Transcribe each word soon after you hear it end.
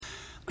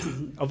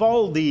Of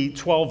all the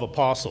 12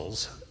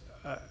 apostles,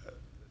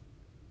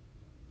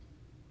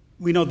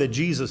 we know that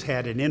Jesus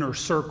had an inner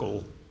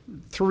circle,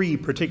 3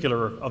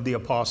 particular of the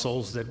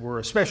apostles that were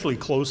especially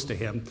close to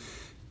him,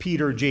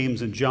 Peter,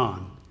 James, and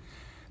John.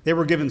 They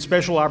were given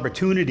special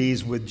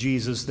opportunities with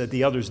Jesus that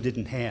the others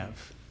didn't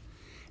have.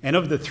 And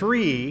of the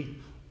 3,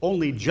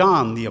 only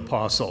John the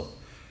apostle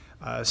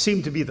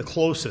seemed to be the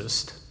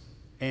closest.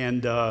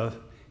 And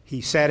he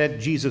sat at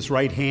Jesus'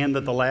 right hand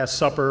at the Last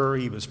Supper.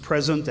 He was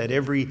present at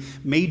every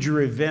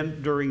major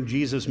event during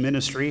Jesus'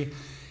 ministry.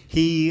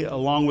 He,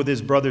 along with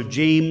his brother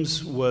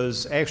James,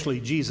 was actually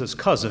Jesus'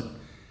 cousin.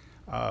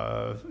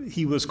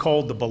 He was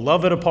called the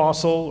beloved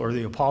apostle, or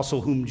the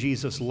apostle whom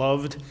Jesus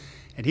loved.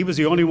 And he was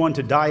the only one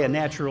to die a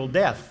natural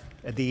death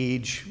at the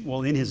age,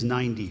 in his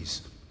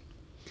 90s.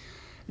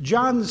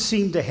 John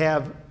seemed to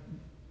have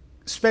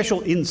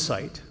special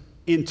insight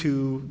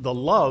into the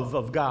love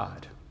of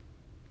God.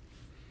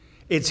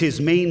 It's his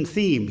main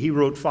theme. He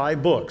wrote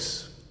 5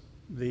 books,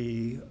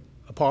 the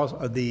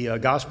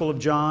Gospel of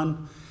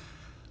John,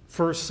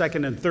 1st,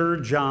 2nd, and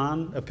 3rd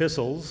John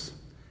epistles,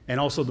 and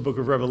also the book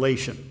of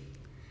Revelation.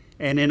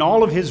 And in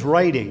all of his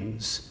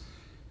writings,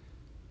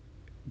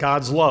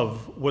 God's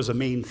love was a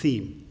main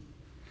theme.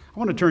 I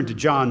want to turn to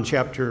John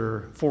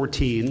chapter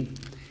 14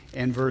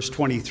 and verse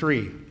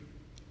 23.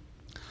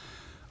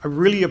 I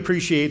really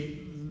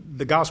appreciate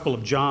the Gospel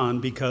of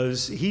John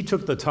because he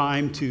took the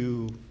time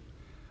to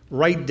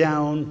write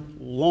down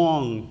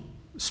long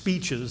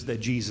speeches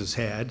that Jesus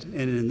had, and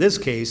in this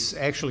case,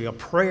 actually a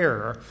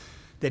prayer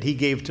that he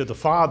gave to the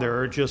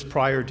Father just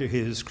prior to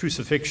his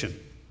crucifixion.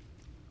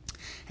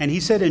 And he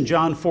said in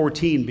John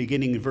 14,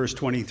 beginning in verse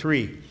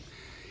 23,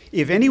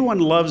 "If anyone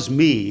loves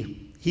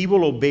me, he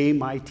will obey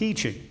my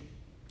teaching.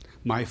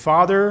 My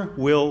Father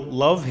will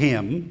love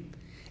him,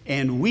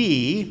 and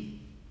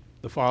we,"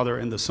 the Father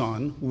and the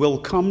Son, "will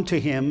come to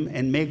him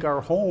and make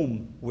our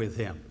home with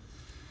him."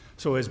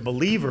 So as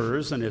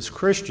believers and as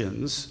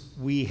Christians,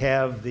 we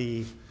have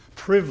the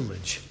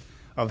privilege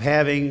of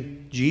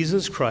having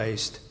Jesus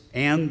Christ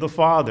and the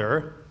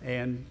Father,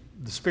 and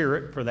the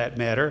Spirit for that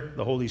matter,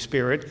 the Holy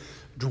Spirit,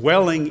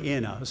 dwelling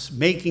in us,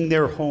 making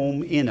their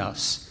home in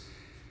us.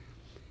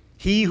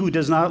 "He who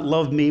does not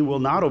love me will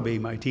not obey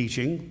my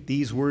teaching.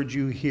 These words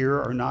you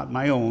hear are not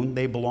my own.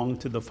 They belong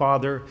to the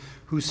Father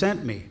who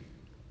sent me.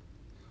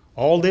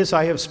 All this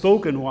I have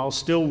spoken while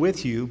still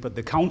with you, but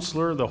the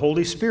Counselor, the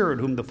Holy Spirit,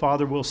 whom the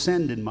Father will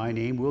send in my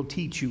name, will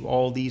teach you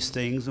all these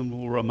things and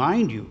will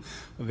remind you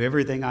of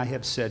everything I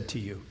have said to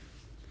you."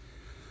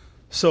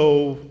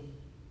 So,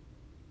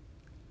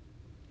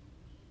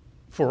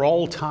 for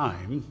all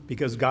time,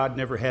 because God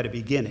never had a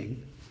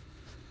beginning,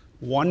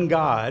 one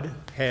God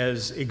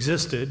has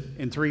existed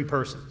in 3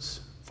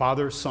 persons,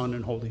 Father, Son,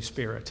 and Holy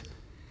Spirit.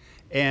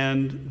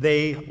 And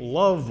they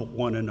love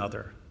one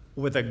another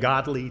with a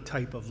godly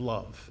type of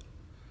love.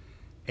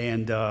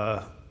 And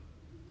their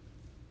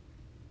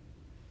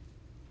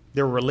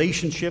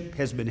relationship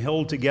has been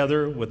held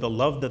together with the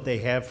love that they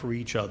have for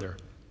each other.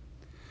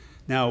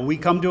 Now, we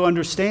come to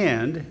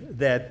understand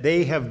that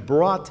they have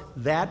brought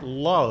that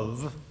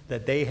love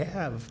that they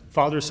have,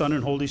 Father, Son,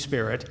 and Holy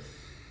Spirit,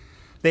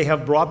 they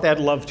have brought that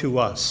love to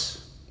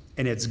us.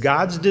 And it's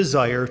God's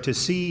desire to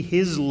see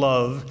his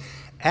love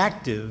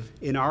active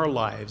in our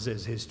lives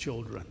as his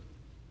children.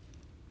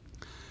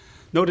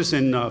 Notice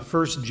in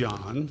 1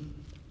 John,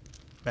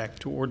 back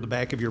toward the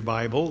back of your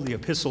Bible, the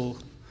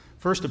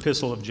first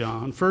epistle of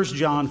John, 1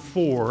 John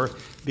 4,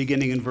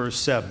 beginning in verse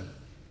 7.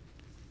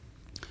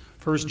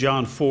 1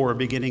 John 4,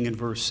 beginning in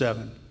verse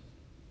 7.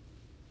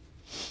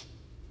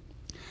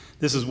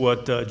 This is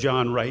what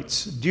John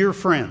writes. "Dear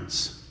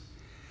friends,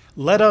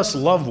 let us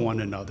love one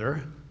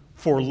another,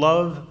 for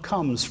love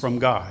comes from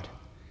God.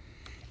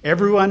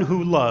 Everyone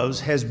who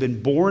loves has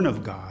been born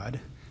of God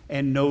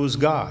and knows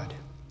God."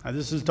 Now,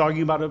 this is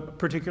talking about a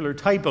particular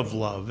type of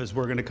love, as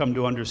we're going to come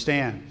to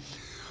understand.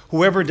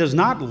 "Whoever does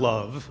not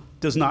love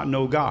does not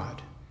know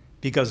God,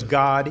 because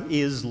God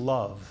is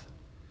love."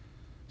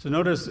 So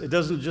notice, it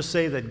doesn't just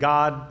say that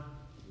God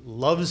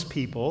loves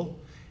people.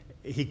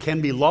 He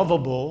can be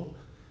lovable.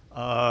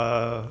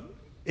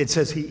 It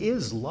says he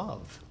is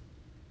love.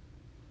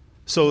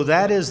 So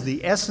that is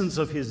the essence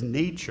of his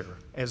nature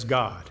as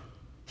God.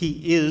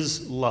 He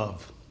is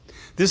love.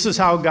 This is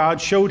how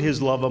God showed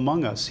his love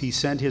among us. He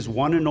sent his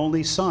one and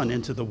only Son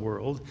into the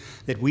world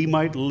that we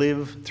might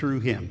live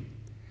through him.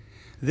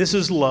 This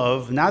is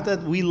love, not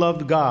that we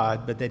loved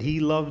God, but that he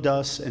loved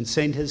us and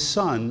sent his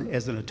Son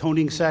as an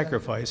atoning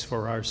sacrifice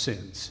for our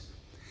sins.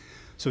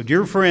 So,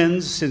 dear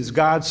friends, since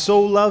God so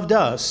loved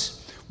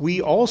us, we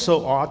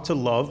also ought to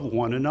love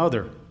one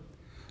another.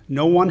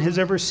 No one has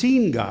ever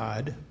seen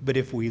God, but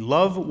if we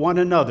love one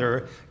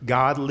another,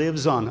 God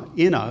lives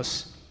in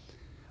us,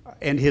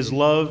 and his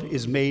love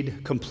is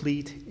made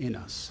complete in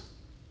us.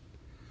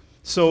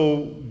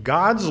 So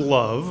God's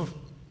love,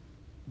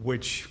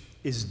 which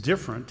is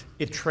different,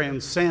 it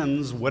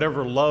transcends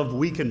whatever love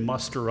we can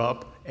muster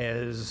up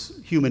as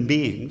human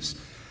beings.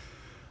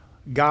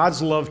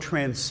 God's love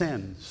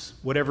transcends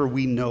whatever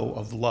we know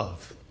of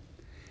love.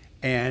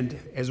 And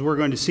as we're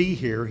going to see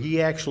here,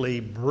 he actually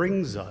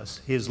brings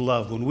us his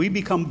love. When we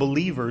become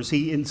believers,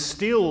 he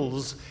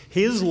instills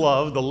his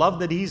love, the love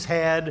that he's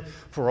had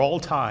for all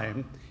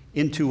time,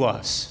 into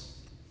us.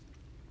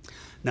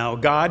 Now,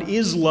 God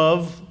is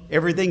love.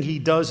 Everything he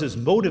does is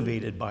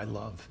motivated by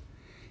love.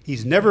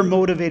 He's never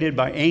motivated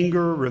by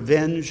anger,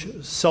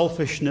 revenge,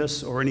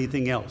 selfishness, or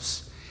anything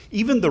else.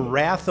 Even the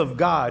wrath of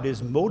God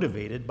is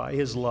motivated by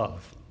his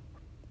love.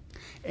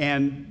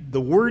 And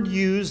the word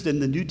used in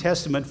the New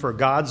Testament for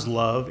God's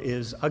love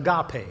is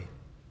agape,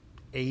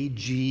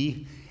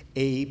 A-G-A-P-E.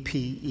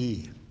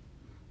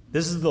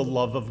 This is the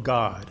love of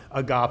God,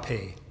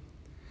 agape.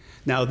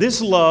 Now,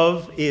 this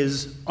love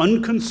is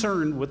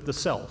unconcerned with the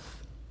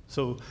self.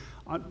 So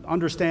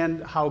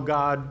understand how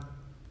God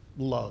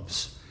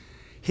loves.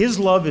 His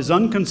love is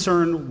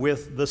unconcerned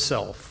with the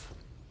self.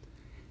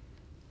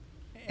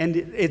 And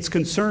it's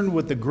concerned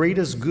with the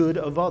greatest good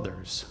of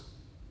others.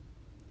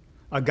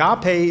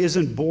 Agape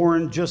isn't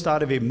born just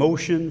out of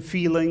emotion,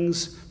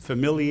 feelings,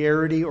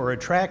 familiarity, or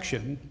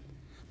attraction,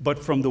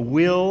 but from the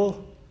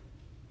will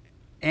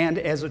and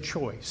as a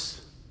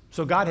choice.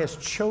 So God has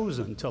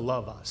chosen to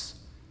love us.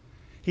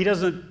 He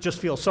doesn't just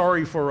feel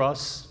sorry for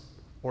us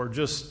or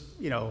just,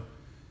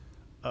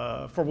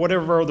 for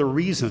whatever other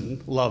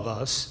reason love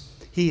us.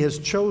 He has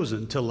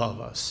chosen to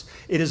love us.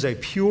 It is a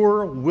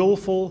pure,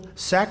 willful,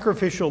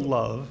 sacrificial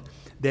love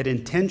that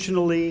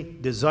intentionally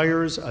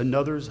desires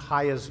another's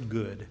highest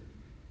good.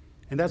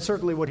 And that's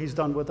certainly what he's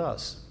done with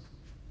us.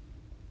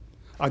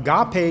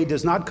 Agape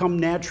does not come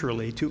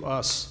naturally to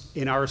us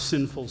in our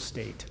sinful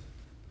state.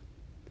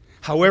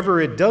 However,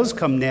 it does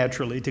come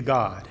naturally to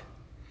God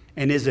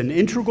and is an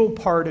integral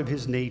part of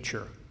his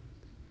nature.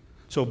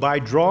 So by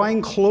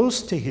drawing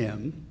close to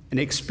him and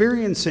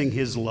experiencing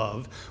his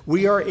love,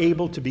 we are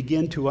able to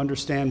begin to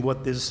understand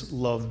what this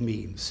love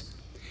means.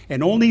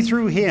 And only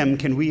through him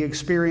can we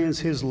experience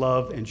his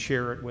love and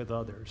share it with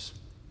others.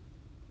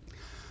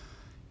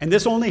 And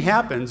this only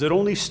happens, it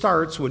only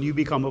starts when you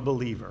become a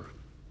believer.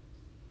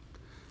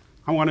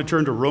 I want to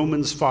turn to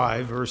Romans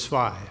 5, verse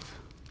 5.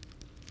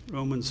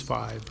 Romans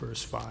 5,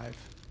 verse 5.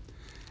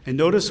 And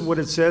notice what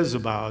it says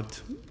about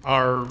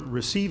our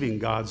receiving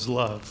God's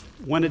love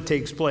when it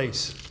takes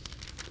place.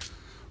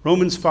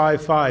 Romans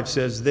 5:5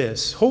 says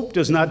this: hope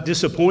does not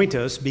disappoint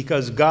us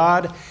because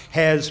God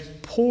has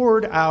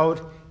poured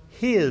out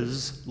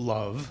his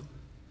love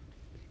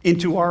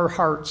into our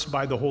hearts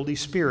by the Holy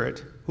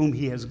Spirit, whom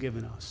he has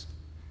given us.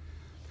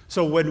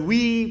 So when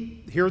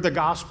we hear the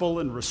gospel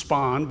and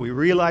respond, we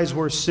realize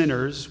we're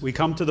sinners, we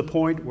come to the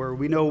point where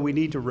we know we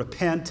need to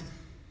repent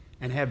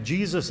and have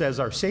Jesus as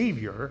our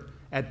Savior.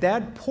 At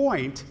that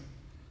point,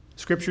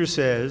 Scripture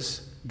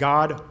says,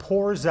 God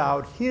pours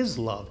out his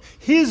love,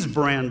 his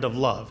brand of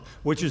love,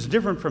 which is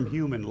different from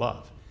human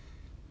love.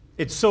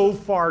 It so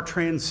far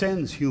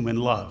transcends human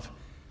love.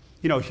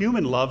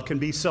 Human love can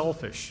be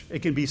selfish.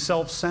 It can be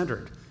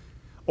self-centered.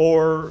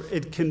 Or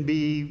it can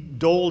be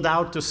doled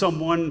out to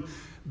someone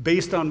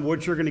based on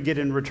what you're going to get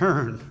in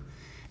return.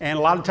 And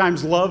a lot of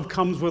times love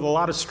comes with a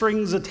lot of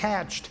strings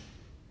attached.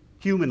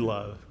 Human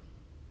love.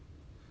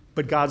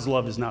 But God's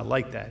love is not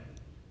like that.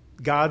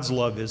 God's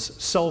love is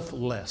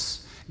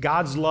selfless.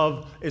 God's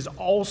love is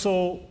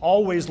also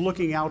always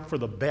looking out for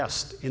the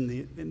best in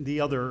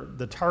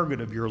the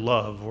target of your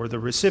love or the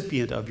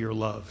recipient of your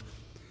love.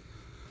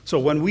 So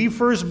when we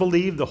first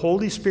believed, the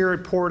Holy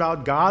Spirit poured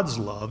out God's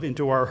love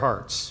into our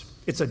hearts.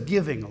 It's a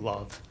giving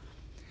love.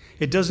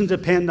 It doesn't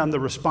depend on the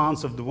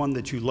response of the one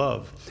that you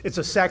love. It's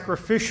a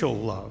sacrificial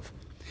love.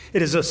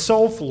 It is a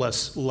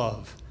selfless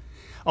love,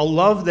 a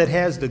love that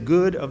has the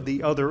good of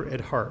the other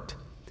at heart.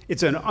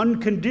 It's an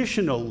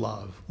unconditional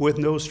love with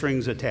no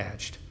strings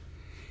attached.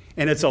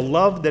 And it's a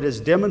love that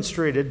is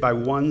demonstrated by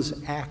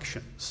one's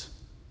actions,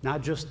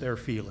 not just their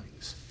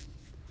feelings.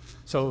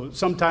 So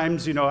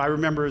sometimes, I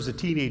remember as a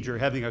teenager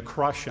having a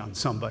crush on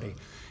somebody.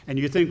 And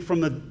you think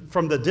from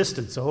the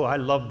distance, oh, I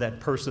love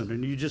that person.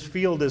 And you just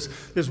feel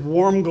this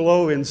warm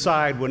glow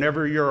inside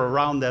whenever you're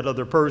around that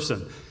other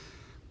person.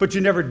 But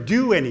you never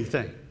do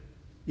anything,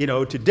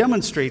 to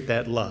demonstrate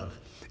that love.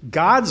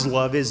 God's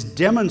love is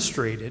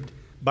demonstrated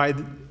by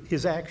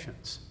his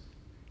actions.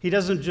 He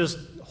doesn't just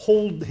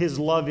hold his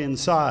love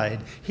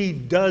inside. He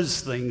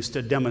does things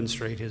to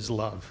demonstrate his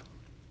love.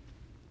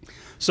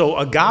 So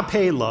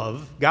agape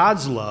love,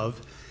 God's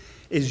love,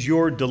 is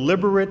your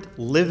deliberate,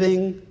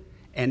 living,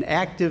 and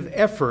active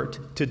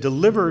effort to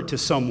deliver to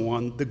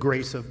someone the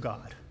grace of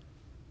God,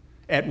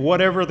 at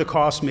whatever the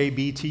cost may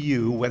be to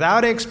you,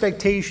 without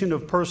expectation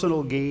of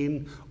personal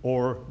gain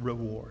or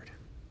reward.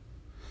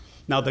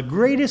 Now, the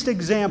greatest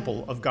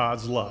example of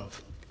God's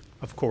love,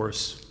 of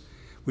course,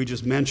 we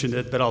just mentioned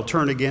it, but I'll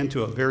turn again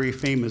to a very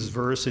famous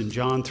verse in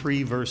John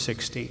 3, verse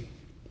 16.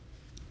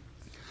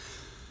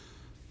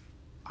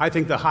 I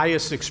think the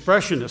highest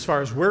expression, as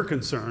far as we're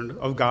concerned,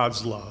 of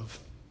God's love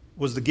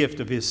was the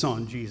gift of his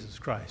Son, Jesus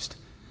Christ.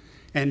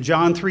 And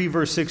John 3,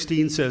 verse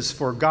 16 says,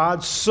 "For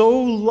God so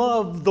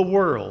loved the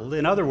world."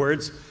 In other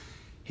words,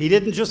 he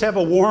didn't just have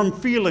a warm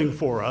feeling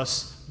for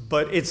us,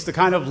 but it's the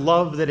kind of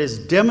love that is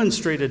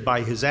demonstrated by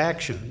his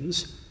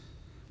actions.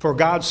 For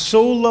God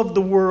so loved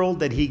the world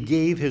that he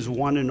gave his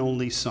one and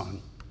only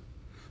Son,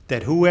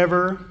 that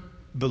whoever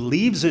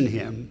believes in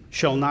him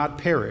shall not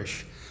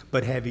perish,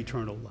 but have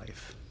eternal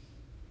life.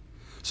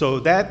 So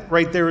that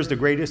right there is the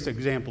greatest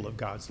example of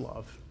God's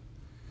love.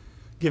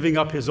 Giving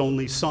up his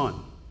only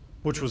Son,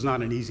 which was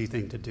not an easy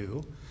thing to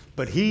do.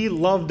 But he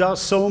loved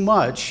us so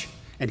much,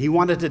 and he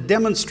wanted to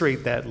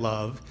demonstrate that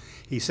love.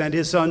 He sent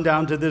his Son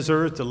down to this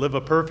earth to live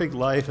a perfect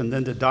life and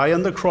then to die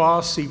on the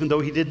cross, even though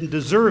he didn't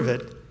deserve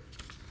it.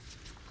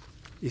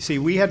 You see,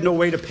 we had no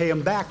way to pay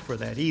him back for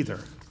that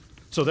either.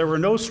 So there were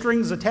no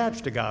strings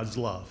attached to God's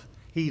love.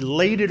 He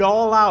laid it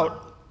all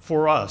out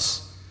for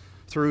us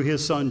through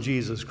his Son,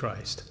 Jesus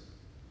Christ.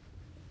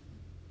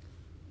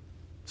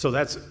 So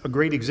that's a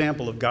great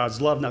example of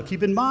God's love. Now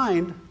keep in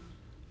mind,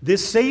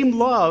 this same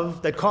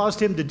love that caused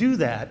him to do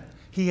that,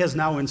 he has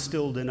now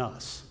instilled in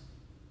us.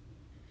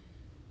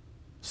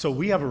 So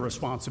we have a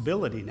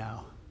responsibility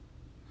now.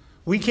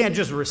 We can't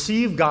just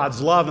receive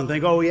God's love and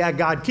think, oh yeah,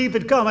 God, keep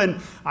it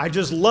coming. I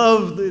just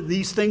love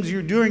these things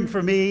you're doing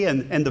for me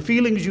and the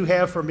feelings you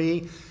have for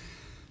me.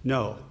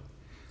 No.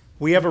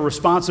 We have a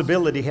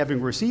responsibility,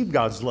 having received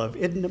God's love.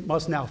 It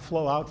must now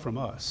flow out from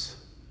us.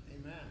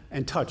 Amen.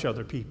 And touch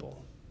other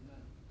people. Amen.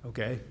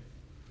 Okay?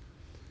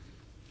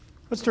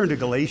 Let's turn to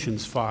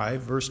Galatians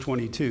 5, verse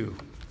 22.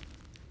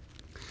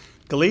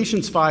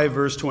 Galatians 5,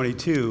 verse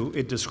 22,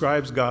 it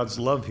describes God's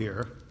love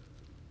here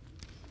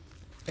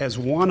as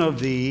one of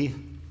the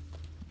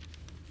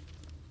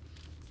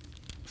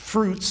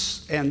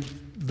fruits and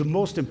the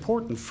most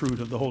important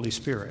fruit of the Holy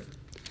Spirit.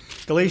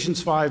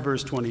 Galatians 5,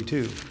 verse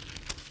 22.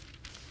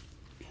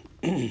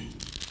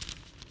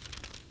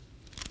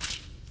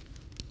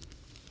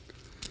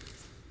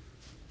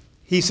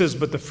 He says,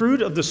 but the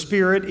fruit of the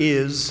Spirit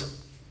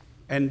is,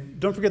 and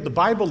don't forget, the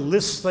Bible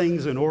lists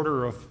things in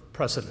order of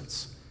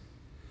precedence.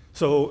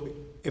 So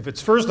if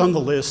it's first on the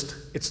list,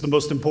 it's the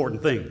most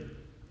important thing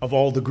of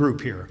all the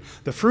group here.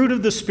 The fruit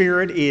of the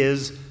Spirit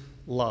is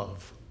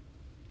love.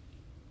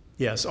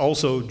 Yes,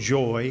 also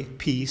joy,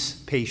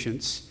 peace,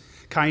 patience,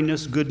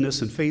 kindness,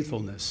 goodness, and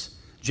faithfulness,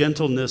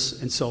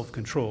 gentleness, and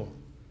self-control.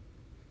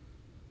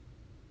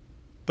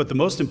 But the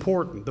most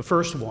important, the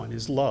first one,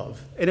 is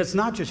love. And it's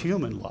not just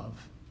human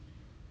love.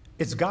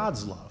 It's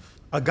God's love,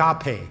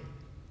 agape,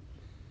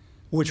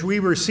 which we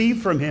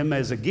received from him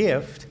as a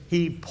gift.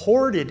 He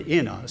poured it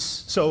in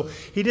us. So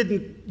he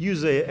didn't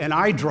use an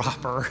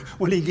eyedropper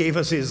when he gave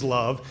us his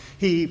love.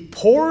 He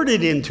poured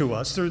it into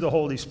us through the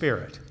Holy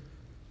Spirit.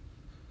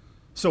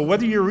 So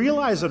whether you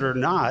realize it or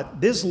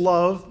not, this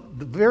love,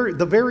 the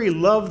very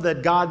love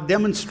that God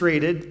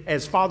demonstrated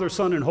as Father,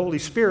 Son, and Holy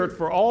Spirit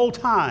for all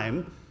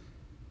time,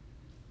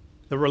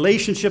 the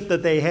relationship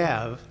that they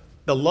have,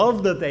 the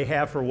love that they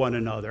have for one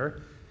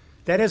another,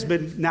 that has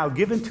been now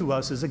given to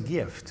us as a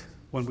gift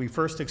when we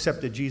first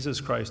accepted Jesus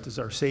Christ as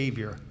our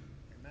Savior.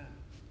 Amen.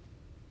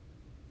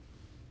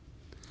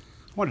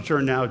 I want to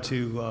turn now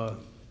to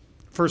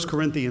 1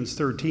 Corinthians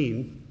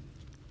 13.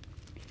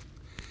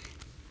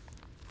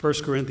 1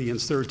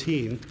 Corinthians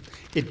 13.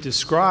 It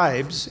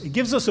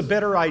gives us a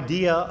better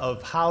idea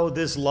of how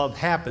this love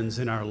happens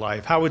in our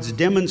life, how it's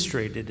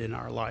demonstrated in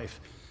our life.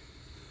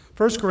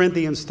 1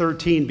 Corinthians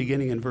 13,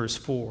 beginning in verse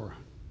 4.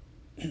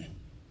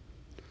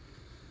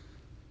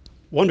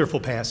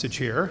 Wonderful passage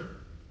here.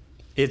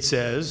 It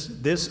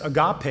says, this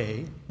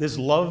agape, this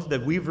love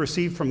that we've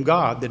received from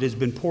God that has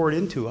been poured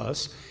into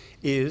us,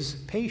 is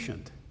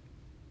patient.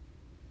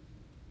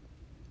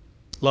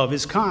 Love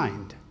is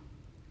kind.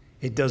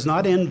 It does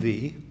not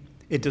envy.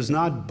 It does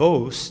not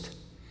boast.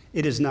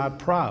 It is not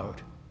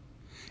proud.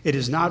 It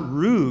is not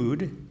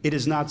rude. It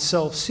is not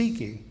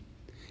self-seeking.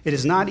 It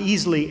is not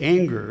easily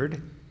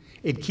angered.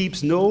 It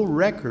keeps no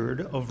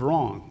record of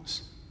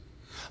wrongs.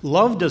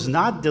 Love does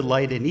not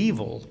delight in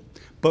evil,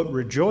 but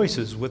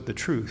rejoices with the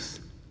truth.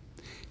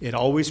 It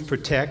always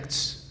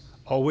protects,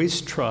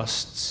 always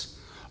trusts,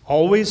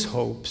 always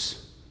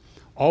hopes,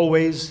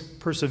 always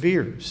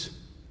perseveres.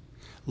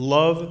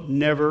 Love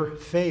never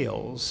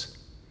fails,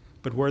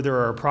 but where there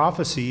are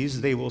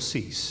prophecies, they will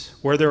cease.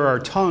 Where there are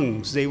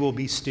tongues, they will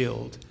be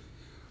stilled.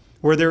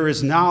 Where there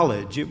is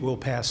knowledge, it will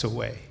pass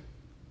away.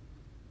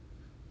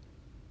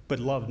 But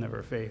love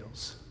never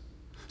fails.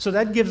 So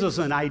that gives us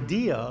an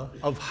idea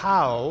of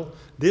how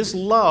this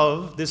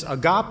love, this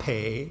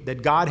agape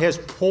that God has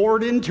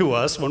poured into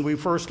us when we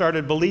first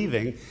started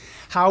believing,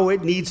 how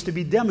it needs to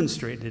be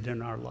demonstrated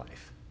in our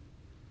life.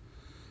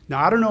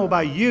 Now, I don't know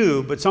about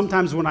you, but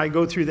sometimes when I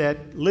go through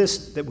that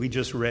list that we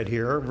just read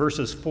here,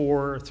 verses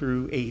 4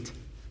 through 8,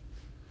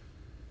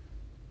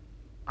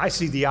 I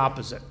see the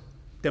opposite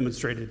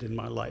demonstrated in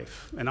my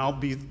life. And I'll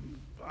be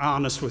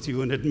honest with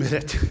you and admit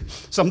it.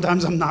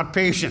 Sometimes I'm not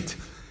patient.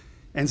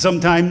 And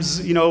sometimes,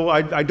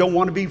 I don't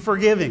want to be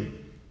forgiving.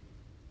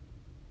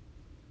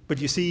 But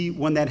you see,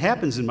 when that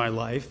happens in my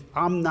life,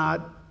 I'm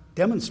not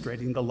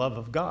demonstrating the love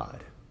of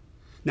God.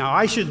 Now,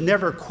 I should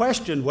never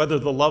question whether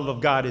the love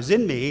of God is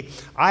in me.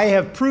 I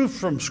have proof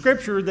from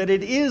Scripture that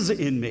it is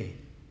in me.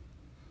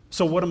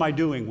 So what am I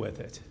doing with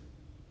it?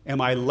 Am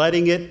I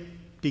letting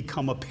it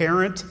become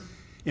apparent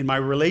in my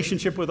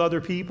relationship with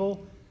other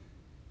people,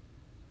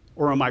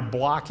 or am I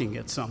blocking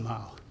it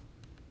somehow?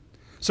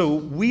 So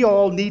we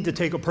all need to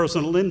take a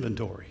personal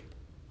inventory.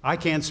 I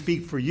can't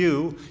speak for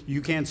you.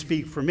 You can't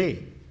speak for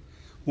me.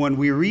 When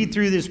we read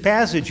through this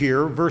passage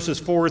here, verses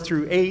 4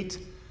 through 8,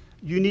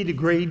 you need to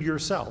grade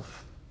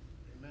yourself.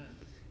 Amen.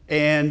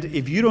 And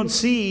if you don't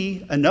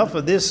see enough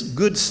of this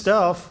good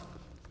stuff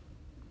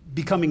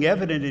becoming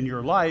evident in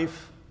your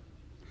life,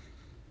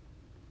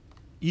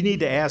 you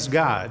need to ask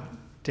God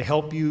to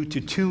help you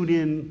to tune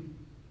in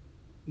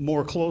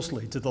more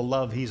closely to the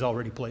love He's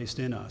already placed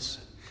in us,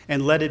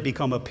 and let it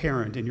become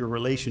apparent in your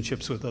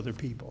relationships with other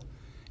people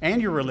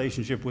and your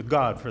relationship with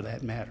God, for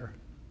that matter.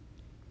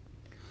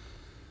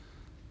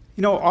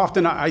 You know,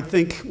 often I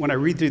think when I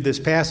read through this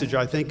passage,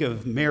 I think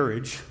of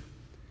marriage,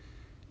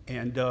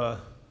 and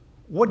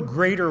what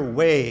greater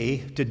way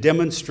to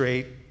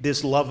demonstrate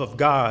this love of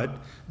God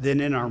than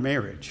in our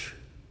marriage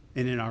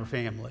and in our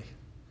family,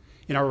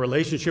 in our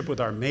relationship with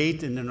our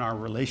mate and in our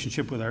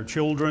relationship with our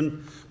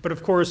children. But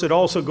of course, it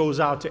also goes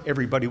out to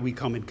everybody we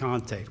come in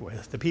contact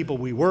with, the people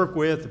we work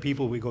with, the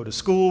people we go to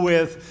school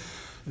with,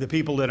 the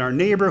people in our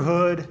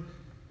neighborhood.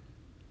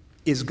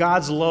 Is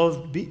God's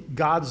love,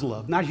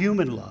 not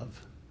human love,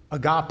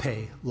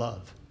 agape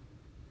love?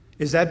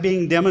 Is that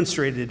being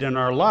demonstrated in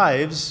our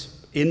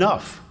lives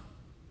enough?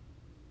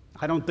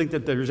 I don't think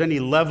that there's any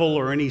level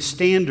or any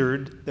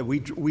standard that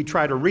we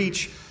try to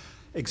reach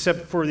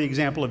except for the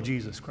example of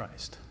Jesus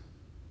Christ.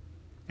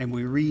 And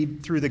we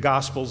read through the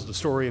Gospels the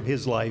story of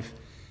His life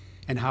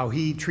and how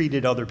He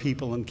treated other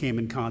people and came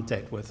in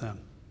contact with them.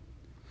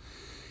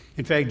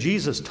 In fact,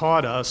 Jesus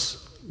taught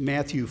us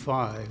Matthew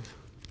 5,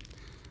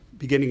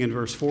 beginning in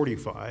verse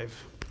 45,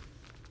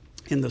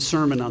 in the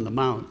Sermon on the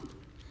Mount.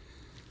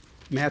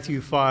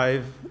 Matthew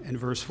 5 and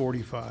verse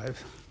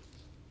 45.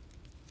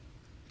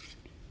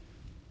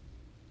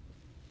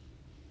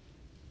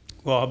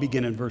 Well, I'll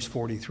begin in verse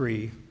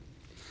 43.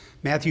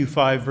 Matthew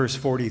 5, verse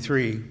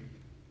 43.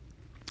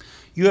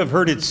 You have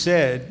heard it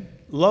said,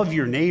 love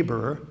your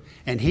neighbor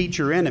and hate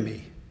your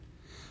enemy.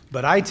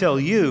 But I tell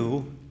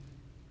you,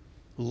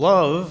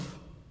 love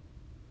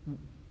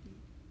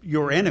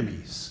your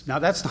enemies. Now,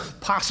 that's not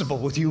possible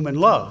with human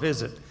love,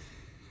 is it?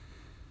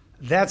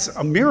 That's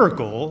a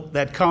miracle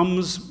that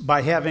comes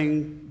by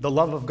having the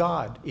love of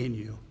God in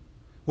you,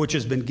 which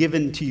has been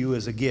given to you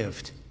as a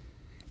gift.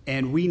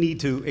 And we need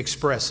to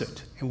express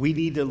it, and we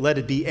need to let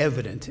it be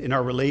evident in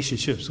our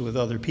relationships with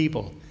other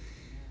people.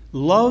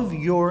 Love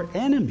your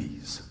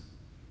enemies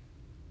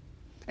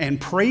and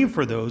pray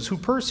for those who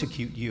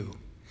persecute you,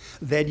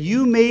 that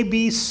you may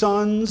be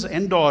sons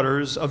and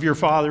daughters of your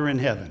Father in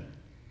heaven.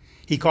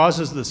 He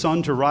causes the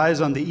sun to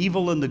rise on the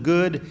evil and the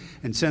good,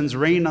 and sends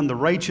rain on the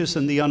righteous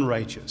and the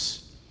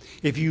unrighteous.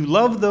 If you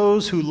love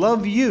those who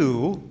love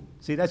you,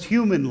 see, that's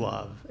human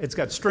love. It's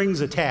got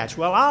strings attached.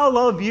 Well, I'll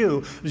love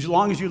you as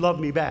long as you love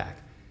me back.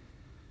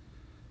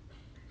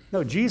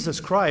 No, Jesus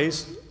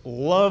Christ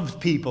loved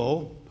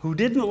people who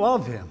didn't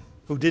love Him,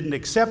 who didn't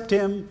accept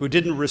Him, who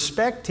didn't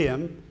respect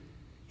Him.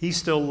 He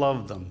still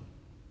loved them.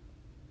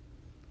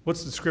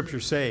 What's the scripture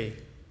say?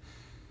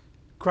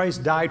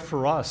 Christ died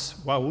for us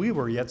while we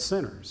were yet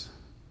sinners.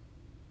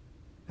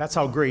 That's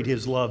how great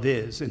His love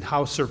is and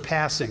how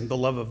surpassing the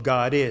love of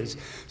God is.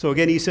 So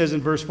again, He says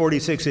in verse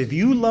 46, if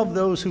you love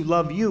those who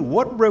love you,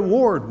 what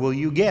reward will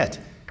you get?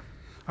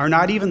 Are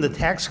not even the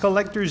tax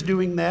collectors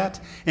doing that?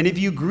 And if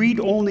you greet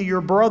only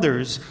your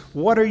brothers,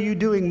 what are you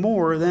doing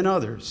more than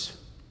others?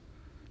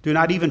 Do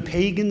not even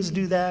pagans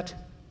do that?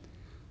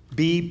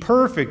 Be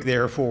perfect,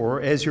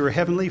 therefore, as your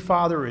heavenly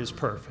Father is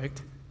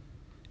perfect.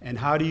 And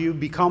how do you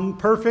become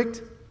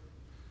perfect?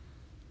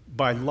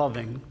 By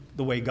loving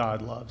the way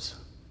God loves.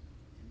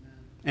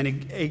 And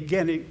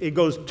again, it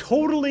goes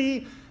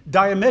totally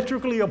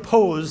diametrically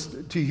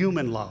opposed to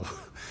human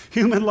love.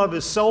 Human love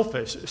is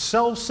selfish,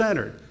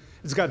 self-centered.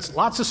 It's got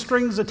lots of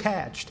strings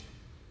attached.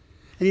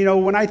 And you know,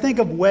 when I think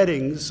of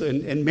weddings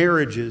and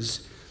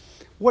marriages,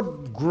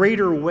 what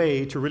greater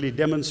way to really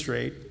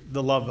demonstrate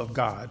the love of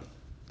God?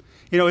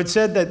 You know, it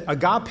said that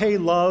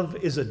agape love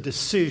is a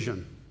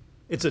decision.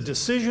 It's a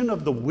decision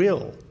of the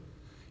will.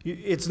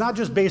 It's not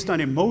just based on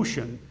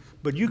emotion,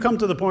 but you come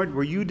to the point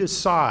where you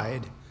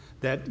decide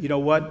that, you know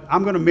what,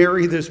 I'm going to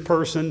marry this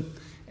person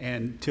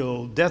and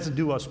till death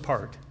do us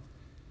part.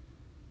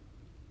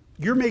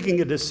 You're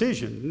making a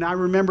decision. And I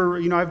remember,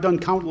 you know, I've done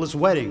countless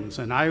weddings,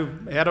 and I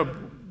had a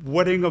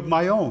wedding of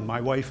my own, my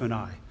wife and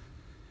I.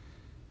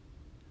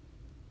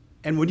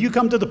 And when you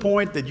come to the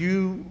point that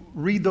you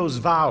read those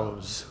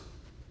vows,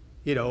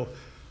 you know,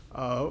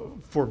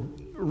 for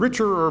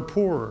richer or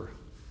poorer,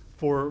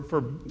 for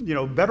you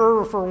know, better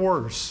or for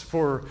worse,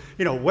 for,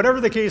 you know,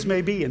 whatever the case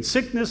may be, in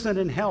sickness and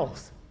in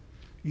health,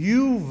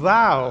 you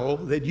vow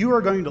that you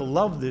are going to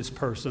love this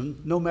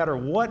person no matter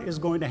what is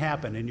going to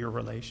happen in your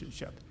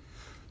relationship.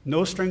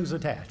 No strings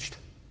attached.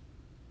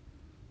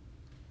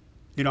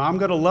 You know, I'm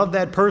going to love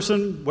that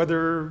person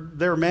whether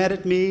they're mad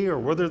at me or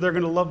whether they're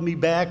going to love me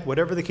back,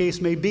 whatever the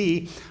case may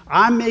be.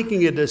 I'm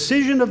making a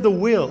decision of the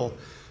will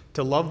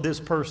to love this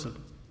person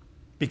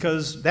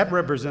because that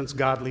represents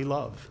godly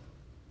love.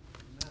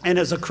 And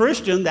as a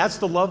Christian, that's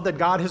the love that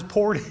God has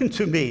poured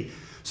into me.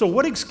 So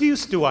what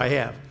excuse do I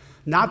have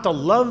not to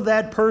love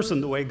that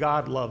person the way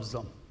God loves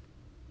them?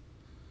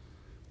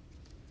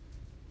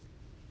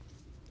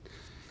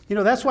 You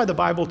know, that's why the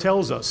Bible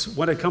tells us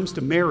when it comes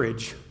to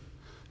marriage,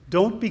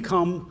 don't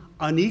become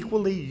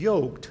unequally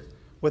yoked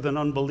with an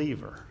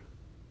unbeliever.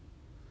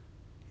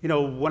 You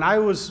know, when I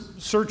was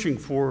searching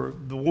for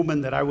the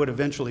woman that I would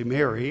eventually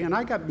marry, and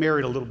I got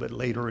married a little bit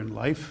later in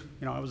life,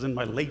 you know, I was in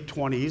my late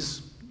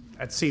 20s.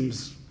 That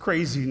seems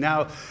crazy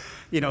now,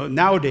 you know,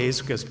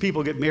 nowadays, because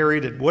people get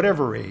married at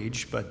whatever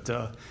age. But,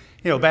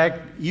 you know, back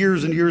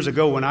years and years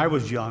ago when I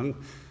was young,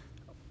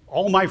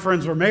 all my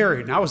friends were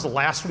married, and I was the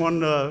last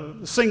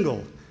one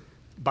single,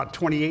 about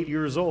 28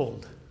 years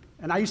old.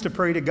 And I used to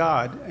pray to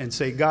God and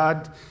say,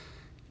 God,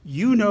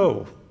 you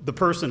know the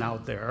person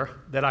out there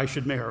that I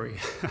should marry.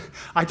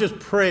 I just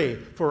pray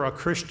for a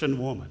Christian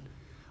woman,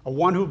 a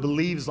one who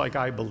believes like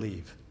I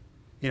believe,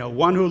 you know,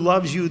 one who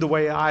loves you the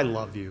way I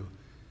love you.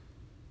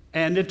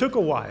 And it took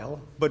a while,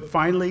 but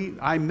finally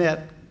I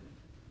met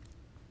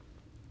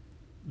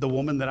the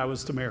woman that I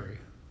was to marry,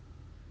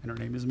 and her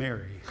name is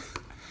Mary.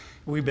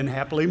 We've been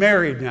happily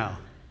married now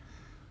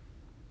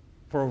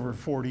for over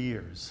 40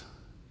 years.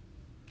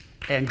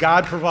 And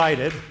God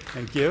provided,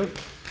 thank you,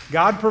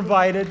 God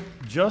provided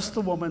just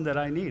the woman that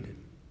I needed.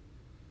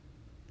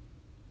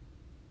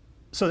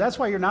 So that's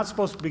why you're not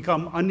supposed to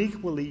become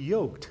unequally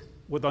yoked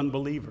with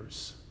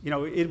unbelievers. You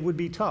know, it would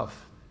be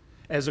tough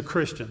as a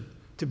Christian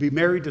to be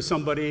married to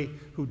somebody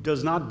who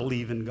does not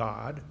believe in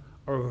God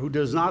or who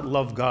does not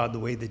love God the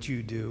way that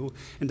you do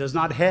and does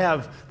not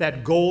have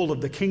that goal of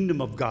the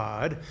kingdom of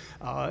God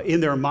in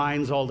their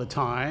minds all the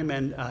time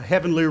and a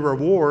heavenly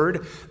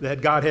reward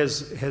that God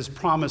has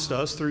promised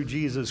us through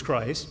Jesus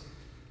Christ.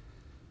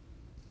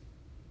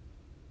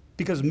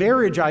 Because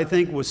marriage, I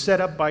think, was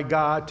set up by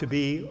God to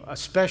be a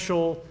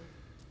special,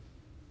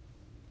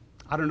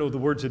 I don't know the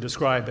words to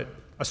describe it,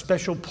 a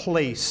special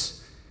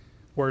place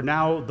where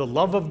now the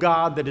love of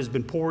God that has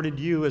been poured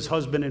into you as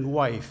husband and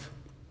wife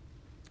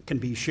can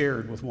be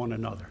shared with one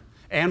another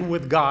and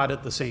with God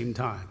at the same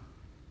time.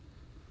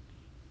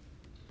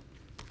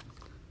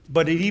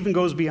 But it even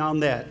goes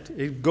beyond that.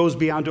 It goes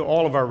beyond to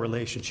all of our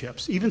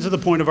relationships, even to the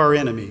point of our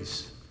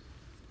enemies.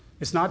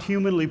 It's not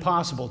humanly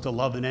possible to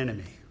love an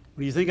enemy.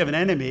 When you think of an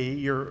enemy,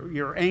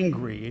 you're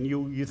angry and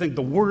you think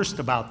the worst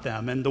about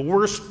them and the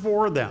worst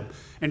for them.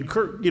 And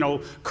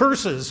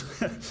curses.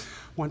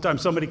 One time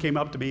somebody came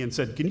up to me and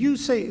said, can you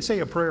say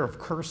a prayer of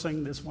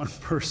cursing this one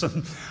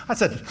person? I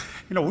said,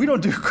 we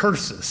don't do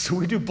curses.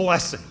 We do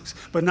blessings,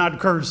 but not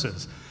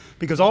curses.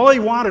 Because all he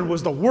wanted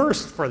was the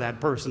worst for that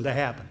person to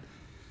happen.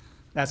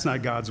 That's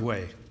not God's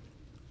way.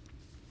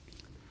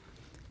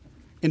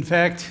 In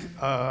fact,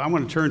 I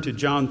want to turn to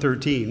John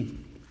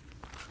 13,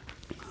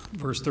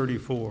 verse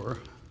 34.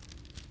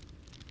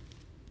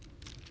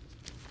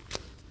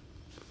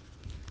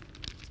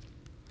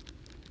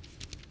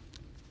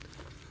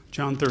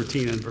 John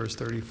 13 and verse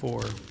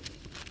 34.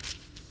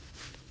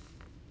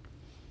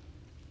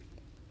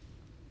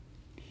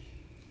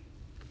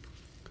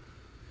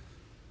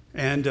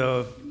 And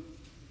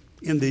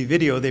in the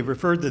video, they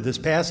referred to this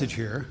passage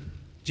here.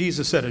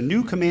 Jesus said, "A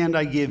new command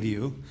I give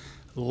you,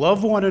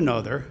 love one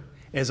another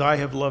as I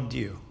have loved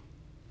you.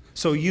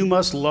 So you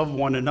must love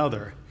one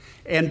another.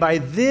 And by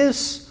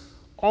this,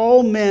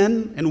 all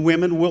men and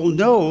women will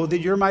know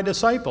that you're my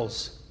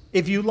disciples,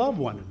 if you love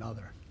one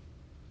another."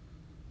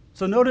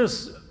 So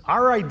notice,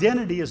 our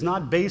identity is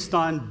not based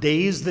on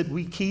days that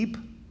we keep.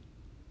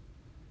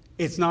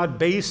 It's not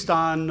based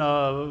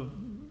on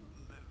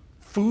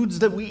foods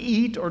that we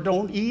eat or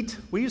don't eat.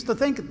 We used to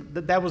think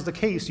that that was the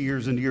case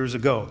years and years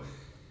ago.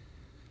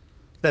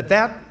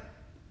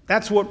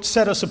 That's what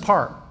set us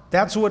apart.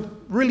 That's what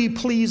really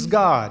pleased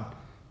God.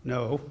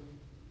 No.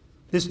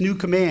 This new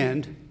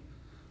command,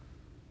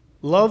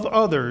 love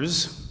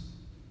others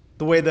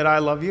the way that I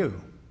love you,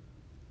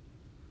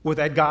 with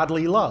that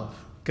godly love.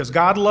 Because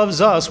God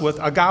loves us with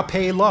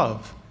agape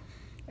love,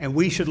 and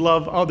we should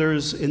love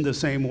others in the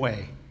same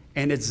way.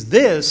 And it's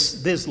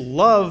this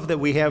love that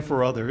we have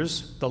for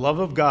others, the love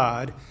of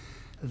God,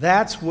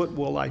 that's what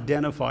will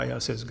identify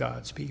us as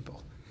God's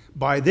people.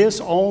 By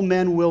this, all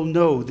men will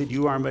know that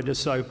you are my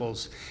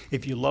disciples,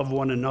 if you love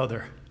one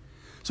another.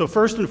 So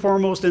first and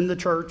foremost in the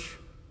church,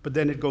 but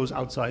then it goes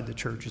outside the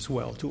church as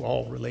well, to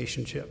all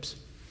relationships,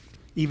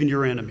 even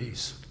your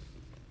enemies.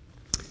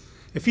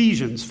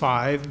 Ephesians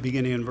 5,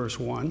 beginning in verse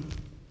 1.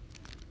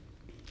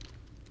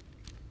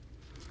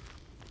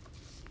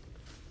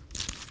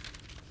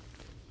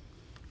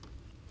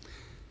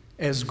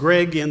 As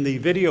Greg in the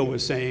video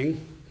was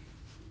saying,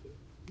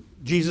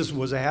 Jesus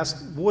was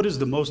asked, what is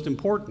the most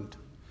important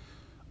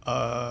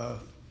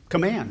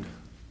command?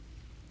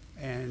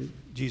 And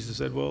Jesus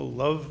said, well,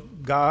 love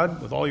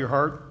God with all your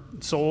heart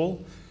and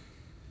soul,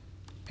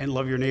 and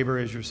love your neighbor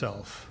as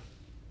yourself.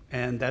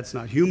 And that's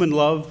not human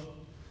love,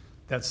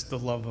 that's the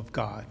love of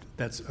God.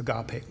 That's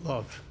agape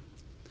love.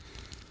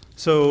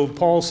 So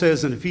Paul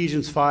says in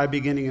Ephesians 5,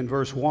 beginning in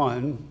verse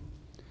 1,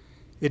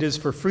 "It is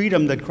for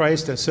freedom that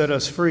Christ has set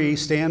us free.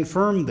 Stand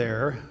firm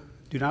there.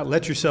 Do not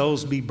let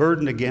yourselves be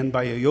burdened again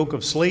by a yoke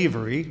of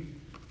slavery.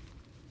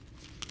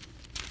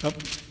 Oh,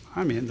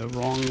 I'm in the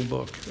wrong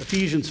book.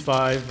 Ephesians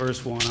 5,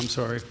 verse 1, I'm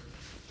sorry.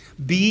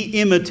 Be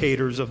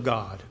imitators of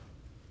God.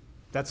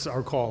 That's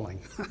our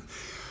calling.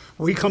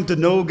 We come to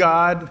know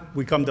God,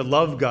 we come to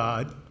love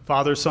God,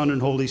 Father, Son,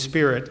 and Holy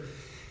Spirit,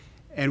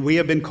 and we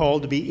have been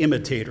called to be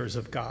imitators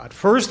of God.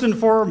 First and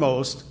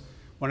foremost,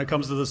 when it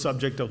comes to the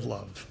subject of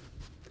love.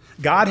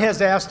 God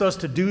has asked us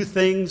to do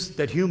things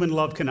that human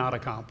love cannot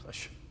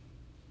accomplish.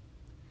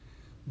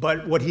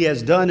 But what he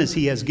has done is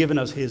he has given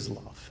us his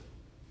love.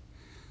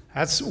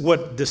 That's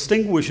what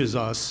distinguishes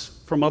us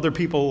from other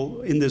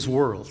people in this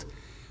world.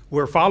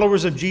 We're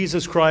followers of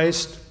Jesus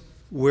Christ.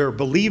 We're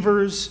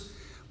believers.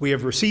 We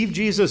have received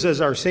Jesus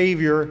as our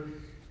Savior.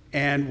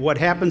 And what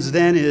happens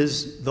then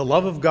is the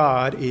love of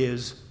God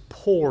is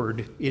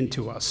poured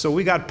into us. So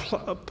we got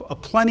a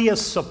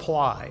plenteous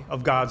supply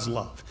of God's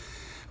love.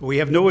 We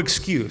have no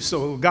excuse.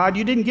 So, God,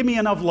 you didn't give me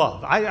enough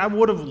love. I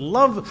would have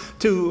loved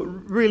to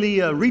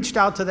really reached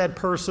out to that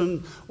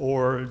person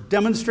or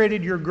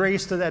demonstrated your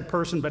grace to that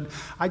person, but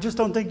I just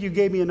don't think you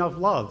gave me enough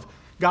love.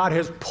 God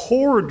has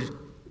poured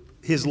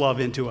his love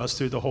into us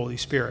through the Holy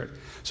Spirit.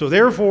 So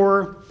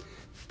therefore,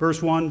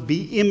 verse 1,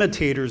 be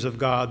imitators of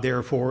God,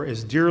 therefore,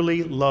 as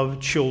dearly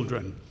loved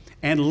children,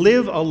 and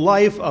live a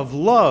life of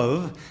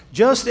love,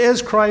 just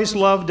as Christ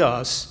loved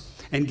us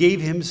and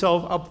gave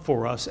himself up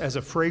for us as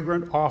a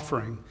fragrant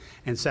offering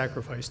and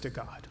sacrifice to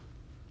God.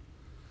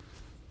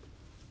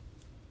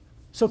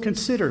 So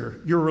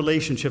consider your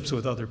relationships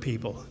with other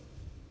people.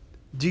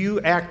 Do you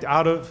act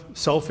out of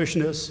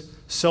selfishness,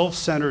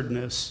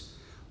 self-centeredness,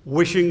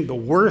 wishing the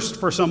worst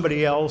for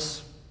somebody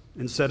else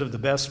instead of the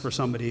best for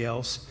somebody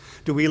else?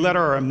 Do we let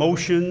our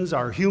emotions,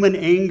 our human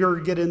anger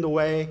get in the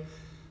way,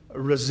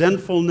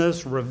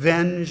 resentfulness,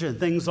 revenge, and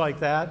things like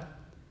that?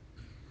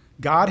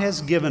 God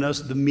has given us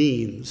the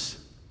means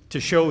to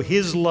show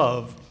his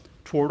love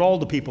toward all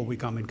the people we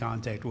come in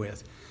contact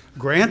with.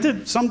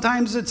 Granted,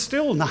 sometimes it's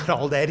still not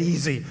all that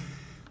easy,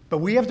 but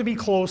we have to be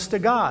close to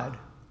God.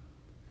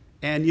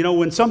 And you know,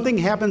 when something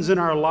happens in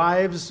our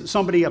lives,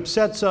 somebody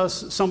upsets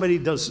us, somebody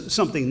does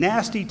something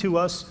nasty to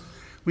us,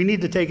 we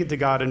need to take it to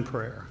God in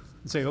prayer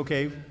and say,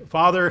 okay,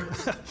 Father,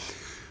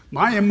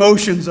 my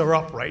emotions are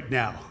up right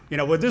now. You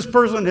know, what this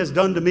person has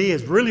done to me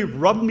has really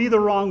rubbed me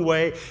the wrong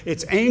way.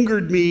 It's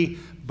angered me.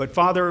 But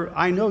Father,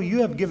 I know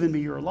you have given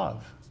me your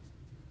love.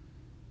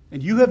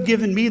 And you have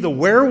given me the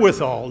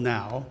wherewithal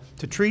now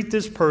to treat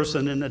this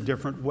person in a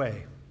different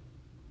way.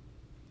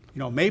 You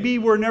know, maybe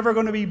we're never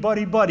going to be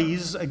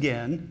buddies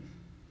again,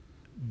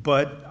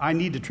 but I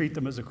need to treat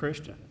them as a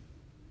Christian.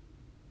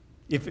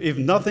 If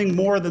nothing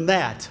more than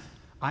that,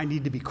 I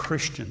need to be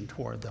Christian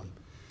toward them,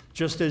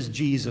 just as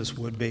Jesus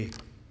would be.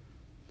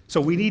 So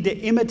we need to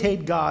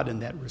imitate God in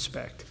that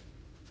respect.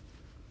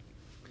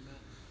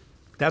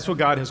 That's what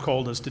God has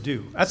called us to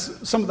do.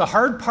 That's some of the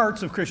hard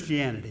parts of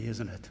Christianity,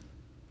 isn't it?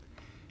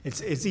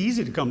 It's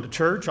easy to come to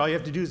church. All you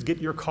have to do is get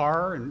in your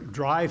car and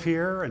drive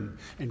here and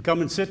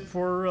come and sit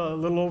for a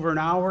little over an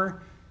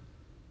hour.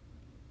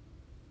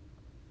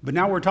 But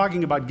now we're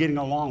talking about getting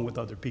along with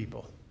other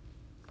people.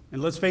 And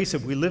let's face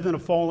it, we live in a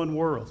fallen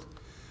world.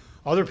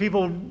 Other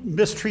people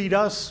mistreat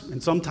us,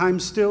 and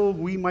sometimes still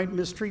we might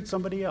mistreat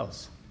somebody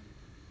else.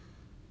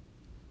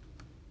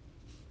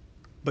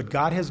 But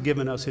God has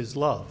given us his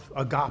love,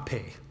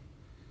 agape,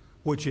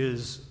 which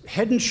is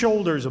head and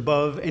shoulders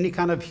above any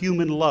kind of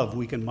human love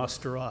we can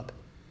muster up.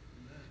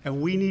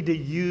 And we need to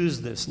use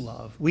this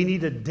love. We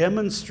need to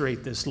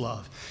demonstrate this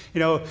love.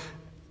 You know,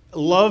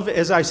 love,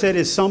 as I said,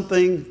 is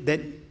something that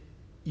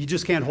you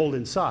just can't hold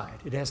inside.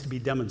 It has to be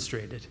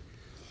demonstrated.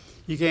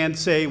 You can't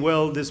say,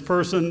 well, this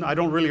person, I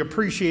don't really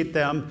appreciate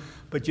them,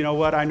 but you know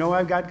what? I know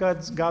I've got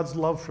God's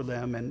love for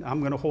them, and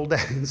I'm going to hold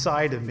that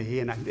inside of me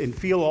and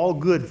feel all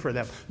good for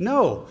them.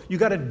 No, you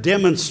got to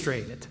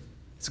demonstrate it.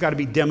 It's got to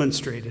be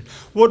demonstrated.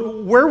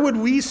 Where would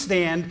we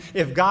stand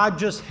if God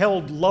just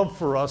held love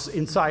for us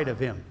inside of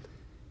him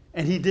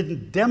and he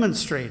didn't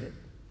demonstrate it?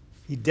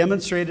 He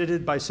demonstrated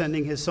it by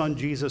sending his son,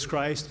 Jesus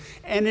Christ,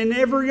 and in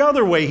every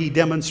other way he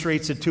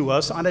demonstrates it to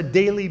us on a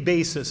daily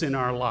basis in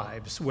our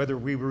lives, whether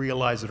we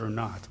realize it or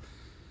not.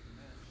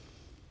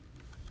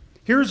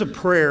 Here's a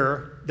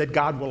prayer that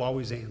God will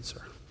always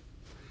answer.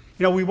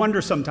 You know, we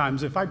wonder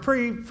sometimes, if I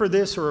pray for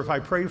this or if I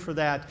pray for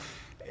that,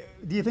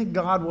 do you think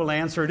God will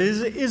answer it?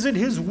 Is it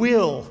his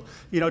will,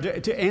 you know,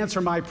 to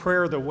answer my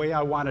prayer the way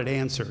I want it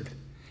answered?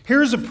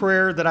 Here's a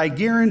prayer that I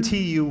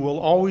guarantee you will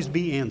always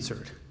be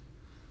answered.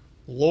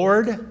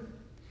 Lord,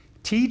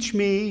 teach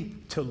me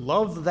to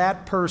love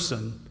that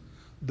person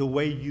the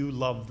way you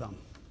love them.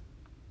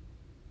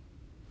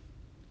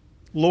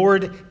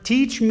 Lord,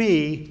 teach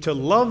me to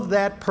love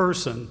that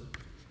person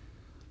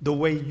the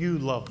way you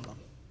love them.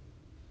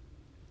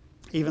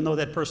 Even though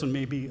that person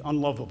may be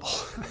unlovable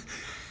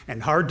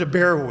and hard to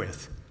bear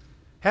with.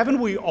 Haven't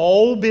we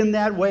all been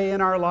that way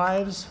in our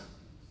lives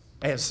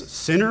as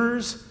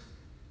sinners?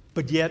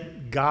 But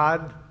yet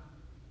God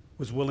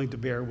was willing to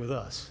bear with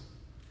us.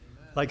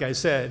 Like I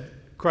said,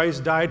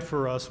 Christ died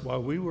for us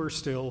while we were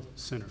still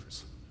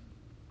sinners.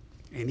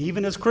 And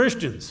even as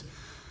Christians,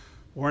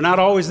 we're not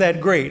always that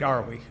great,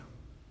 are we?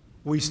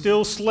 We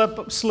still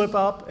slip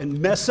up and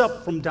mess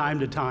up from time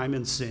to time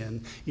in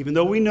sin, even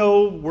though we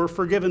know we're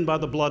forgiven by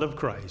the blood of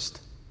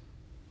Christ.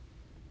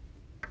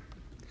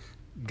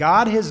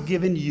 God has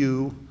given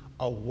you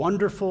a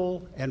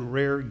wonderful and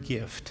rare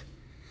gift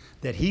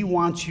that he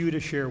wants you to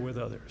share with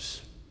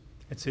others.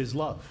 It's his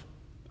love,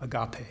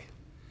 agape.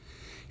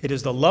 It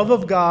is the love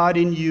of God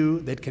in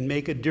you that can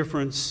make a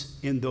difference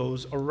in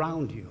those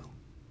around you.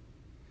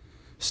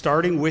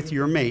 Starting with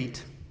your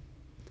mate,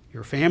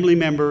 your family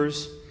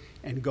members,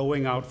 and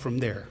going out from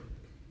there.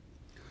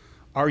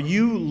 Are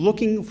you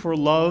looking for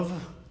love,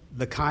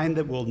 the kind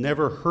that will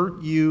never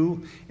hurt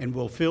you and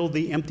will fill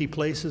the empty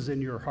places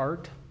in your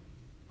heart?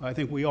 I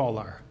think we all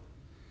are.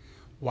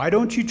 Why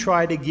don't you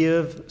try to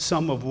give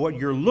some of what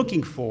you're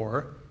looking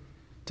for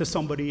to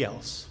somebody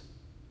else?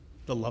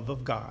 The love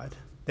of God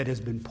that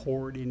has been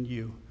poured in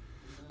you.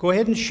 Go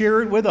ahead and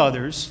share it with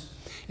others,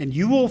 and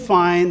you will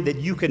find that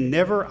you can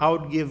never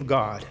outgive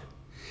God.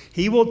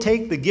 He will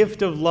take the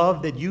gift of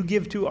love that you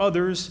give to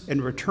others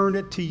and return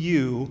it to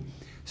you,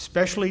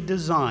 specially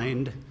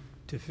designed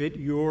to fit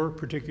your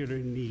particular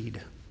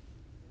need.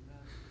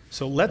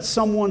 So let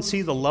someone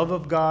see the love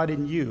of God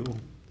in you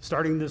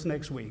starting this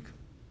next week.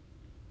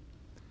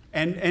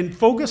 And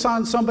focus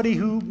on somebody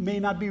who may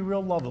not be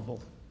real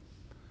lovable.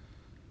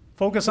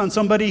 Focus on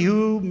somebody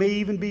who may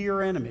even be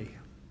your enemy.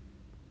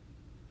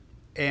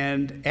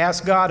 And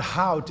ask God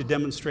how to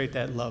demonstrate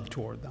that love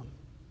toward them.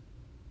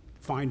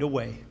 Find a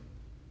way.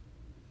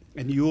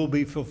 And you will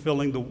be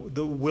fulfilling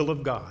the will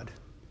of God.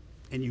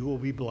 And you will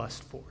be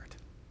blessed for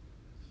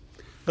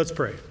it. Let's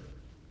pray.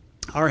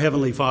 Our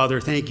Heavenly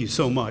Father, thank you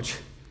so much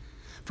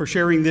for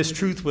sharing this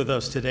truth with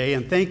us today.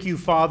 And thank you,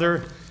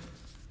 Father,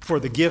 for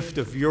the gift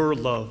of your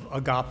love,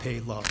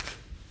 agape love.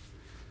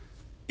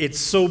 It's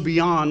so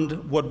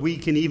beyond what we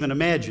can even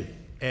imagine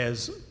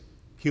as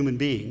human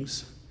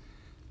beings,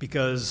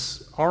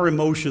 because our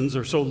emotions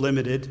are so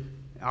limited.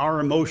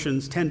 Our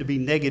emotions tend to be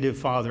negative,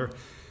 Father.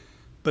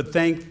 But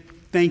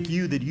thank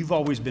you that you've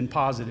always been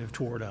positive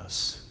toward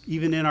us.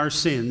 Even in our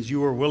sins,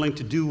 you were willing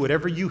to do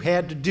whatever you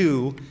had to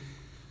do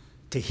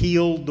to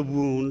heal the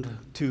wound,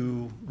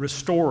 to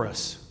restore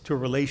us to a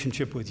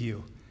relationship with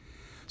you.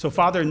 So,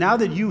 Father, now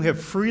that you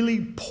have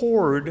freely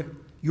poured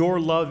your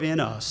love in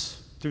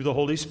us through the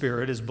Holy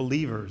Spirit as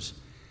believers,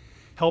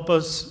 help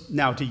us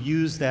now to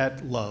use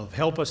that love.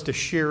 Help us to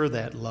share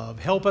that love.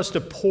 Help us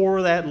to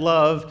pour that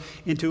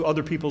love into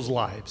other people's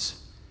lives,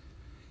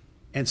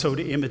 and so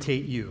to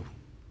imitate you.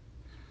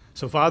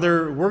 So,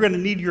 Father, we're going to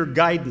need your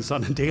guidance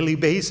on a daily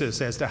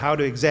basis as to how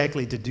to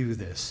exactly to do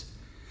this.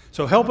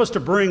 So help us to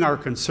bring our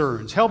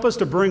concerns. Help us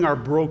to bring our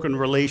broken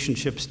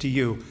relationships to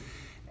you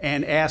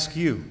and ask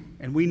you.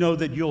 And we know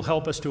that you'll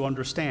help us to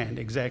understand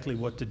exactly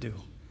what to do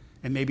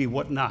and maybe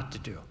what not to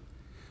do.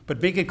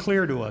 But make it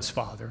clear to us,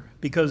 Father,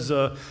 because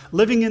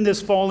living in this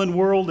fallen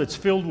world, it's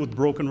filled with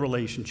broken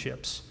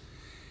relationships.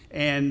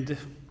 And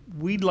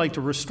we'd like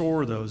to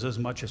restore those as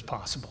much as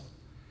possible.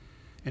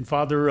 And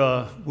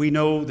Father, we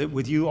know that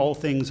with you all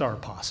things are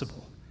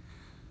possible.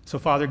 So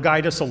Father,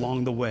 guide us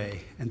along the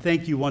way. And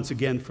thank you once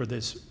again for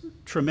this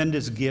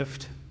tremendous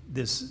gift,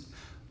 this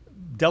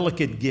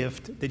delicate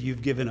gift that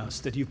you've given us,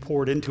 that you've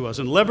poured into us.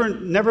 And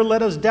never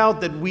let us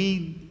doubt that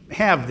we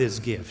have this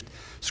gift.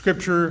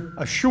 Scripture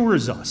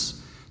assures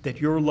us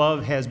that your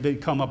love has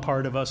become a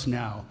part of us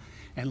now.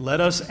 And let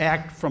us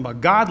act from a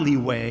godly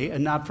way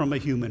and not from a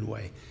human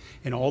way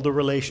in all the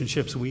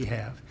relationships we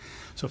have.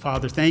 So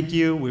Father, thank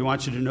you. We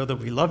want you to know that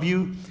we love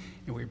you.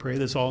 And we pray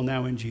this all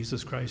now in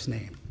Jesus Christ's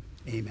name.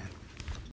 Amen.